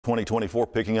2024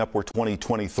 picking up where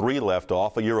 2023 left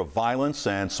off, a year of violence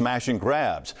and smash and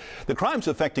grabs. The crimes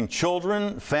affecting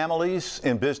children, families,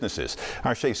 and businesses.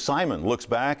 Our Shay Simon looks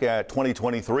back at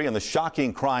 2023 and the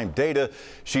shocking crime data.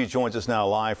 She joins us now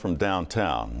live from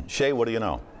downtown. Shay, what do you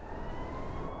know?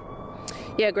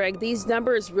 Yeah, Greg, these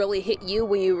numbers really hit you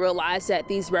when you realize that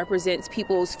these represents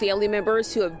people's family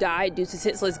members who have died due to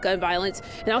senseless gun violence,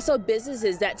 and also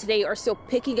businesses that today are still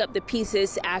picking up the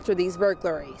pieces after these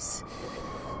burglaries.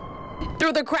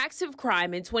 Through the cracks of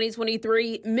crime in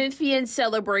 2023, Memphians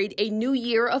celebrate a new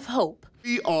year of hope.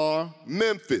 We are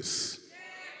Memphis,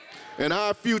 and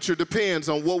our future depends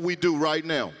on what we do right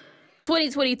now.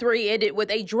 2023 ended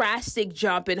with a drastic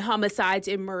jump in homicides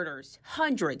and murders.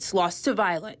 Hundreds lost to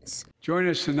violence. Join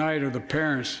us tonight are the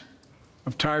parents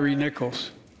of Tyree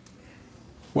Nichols.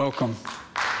 Welcome.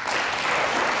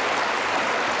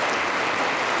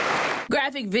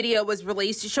 Graphic video was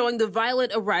released showing the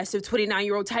violent arrest of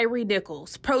 29-year-old Tyree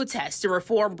Nichols. Protests and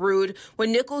reform brewed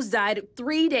when Nichols died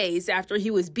 3 days after he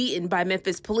was beaten by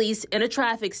Memphis police in a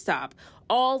traffic stop.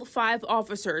 All 5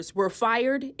 officers were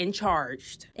fired and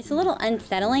charged. It's a little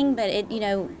unsettling, but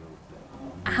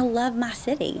I love my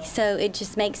city, so it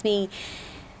just makes me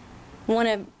want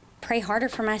to pray harder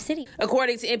for my city.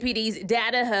 According to MPD's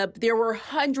data hub, there were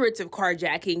hundreds of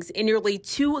carjackings and nearly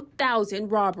 2,000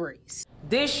 robberies.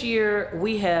 This year,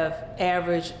 we have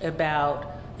averaged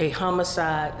about a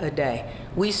homicide a day.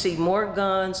 We see more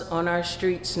guns on our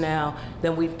streets now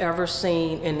than we've ever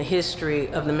seen in the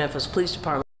history of the Memphis Police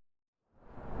Department.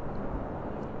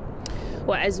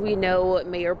 Well, as we know,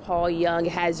 Mayor Paul Young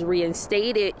has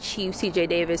reinstated Chief C.J.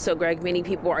 Davis. So, Greg, many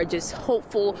people are just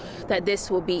hopeful that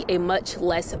this will be a much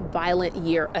less violent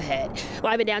year ahead.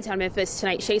 Live in downtown Memphis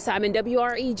tonight, Shay Simon,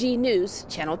 WREG News,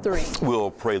 Channel 3. We'll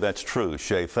pray that's true,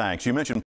 Shay. Thanks. You mentioned